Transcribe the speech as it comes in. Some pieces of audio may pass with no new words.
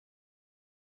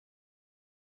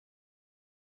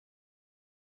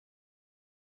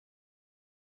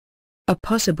A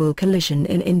possible collision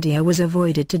in India was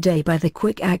avoided today by the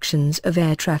quick actions of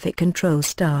air traffic control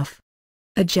staff.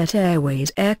 A Jet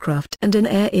Airways aircraft and an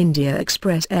Air India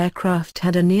Express aircraft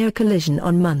had a near collision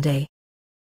on Monday.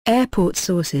 Airport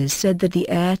sources said that the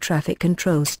air traffic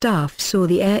control staff saw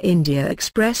the Air India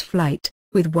Express flight,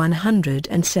 with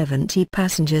 170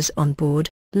 passengers on board,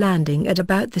 landing at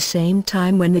about the same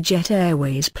time when the Jet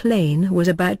Airways plane was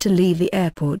about to leave the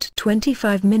airport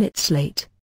 25 minutes late.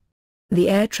 The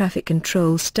air traffic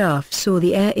control staff saw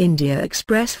the Air India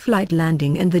Express flight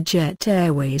landing and the Jet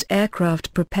Airways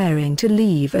aircraft preparing to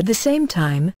leave at the same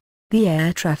time. The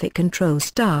air traffic control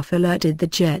staff alerted the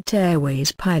Jet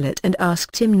Airways pilot and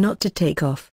asked him not to take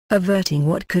off, averting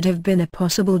what could have been a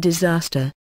possible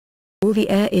disaster. The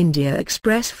Air India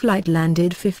Express flight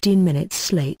landed 15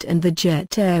 minutes late and the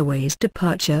Jet Airways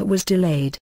departure was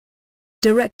delayed.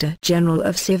 Director General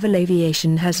of Civil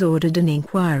Aviation has ordered an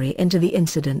inquiry into the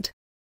incident.